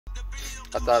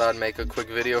I thought I'd make a quick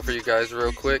video for you guys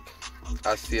real quick.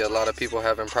 I see a lot of people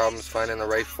having problems finding the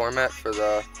right format for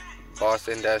the Boss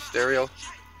in-dash stereo.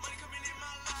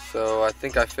 So I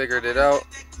think I figured it out.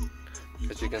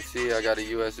 As you can see, I got a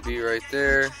USB right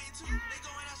there.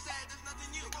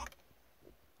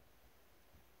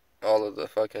 All of the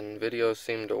fucking videos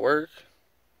seem to work.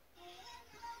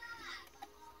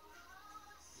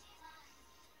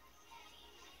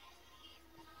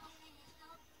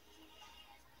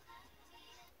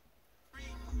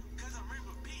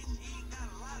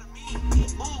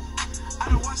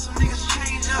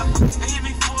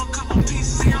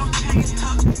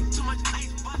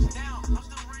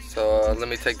 So let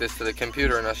me take this to the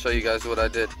computer and I'll show you guys what I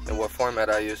did and what format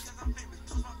I used.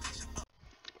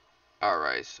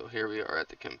 Alright, so here we are at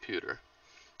the computer.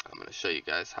 I'm going to show you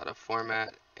guys how to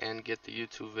format and get the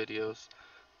YouTube videos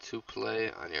to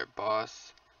play on your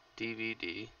Boss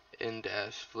DVD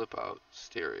in-dash flip out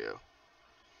stereo.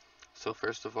 So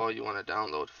first of all, you want to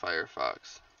download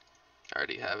Firefox. I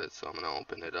already have it, so I'm going to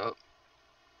open it up.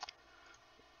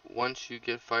 Once you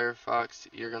get Firefox,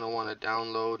 you're going to want to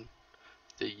download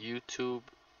the YouTube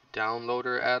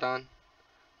downloader add-on.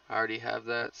 I already have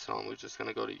that, so I'm just going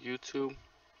to go to YouTube.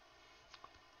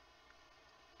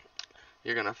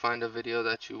 You're going to find a video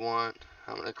that you want.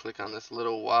 I'm going to click on this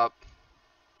little WAP.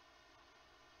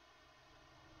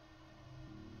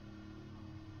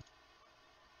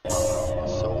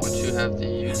 So once you have the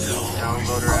YouTube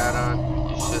downloader add-on,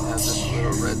 you should have this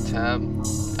little red tab,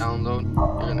 download.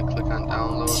 You're going to click on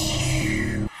download.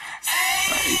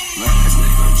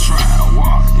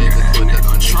 Save it to a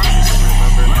destination you can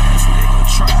remember.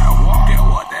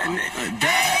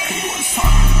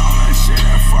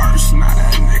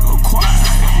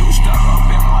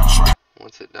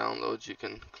 Once it downloads, you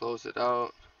can close it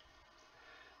out.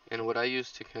 And what I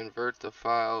use to convert the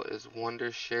file is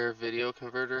Wondershare Video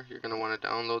Converter. You're going to want to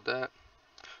download that.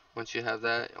 Once you have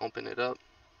that, open it up.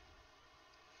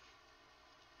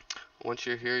 Once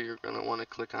you're here, you're going to want to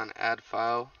click on Add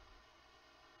File.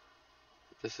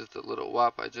 This is the little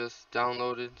WAP I just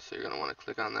downloaded, so you're going to want to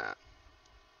click on that.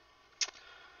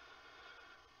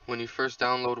 When you first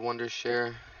download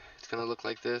Wondershare, it's going to look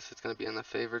like this. It's going to be in the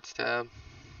Favorites tab.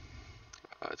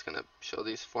 It's going to show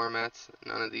these formats,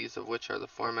 none of these of which are the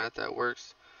format that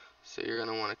works. So you're going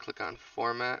to want to click on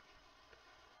Format.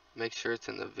 Make sure it's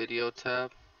in the Video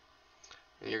tab.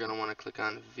 And you're going to want to click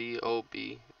on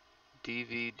VOB,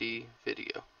 DVD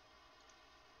Video.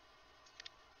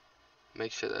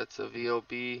 Make sure that's a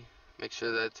VOB. Make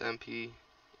sure that's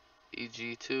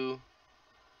MPEG-2.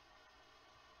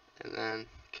 And then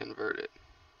convert it.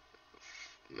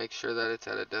 Make sure that it's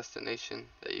at a destination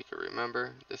that you can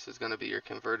remember. This is going to be your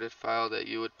converted file that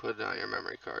you would put on your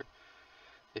memory card.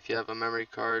 If you have a memory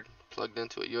card plugged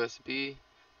into a USB,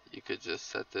 you could just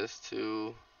set this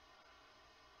to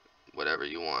whatever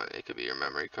you want. It could be your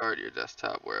memory card, your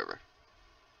desktop, wherever.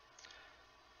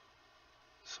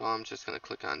 So I'm just going to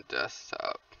click on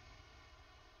desktop.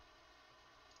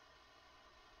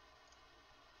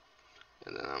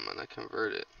 And then I'm going to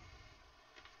convert it.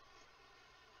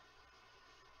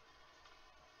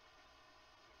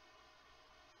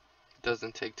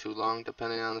 Doesn't take too long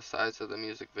depending on the size of the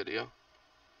music video.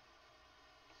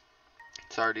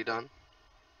 It's already done.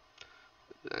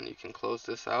 Then you can close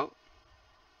this out.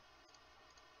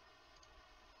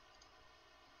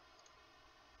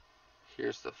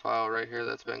 Here's the file right here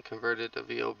that's been converted to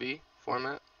VOB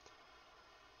format.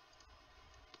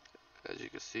 As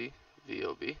you can see,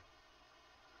 VOB.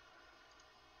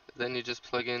 Then you just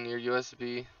plug in your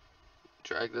USB,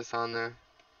 drag this on there,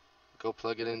 go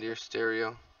plug it into your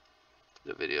stereo.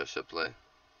 The video should play,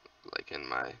 like in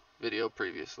my video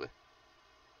previously.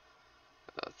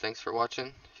 Thanks for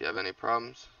watching. If you have any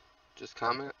problems, just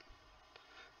comment.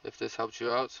 If this helped you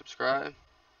out, subscribe.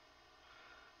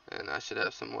 And I should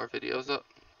have some more videos up.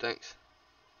 Thanks.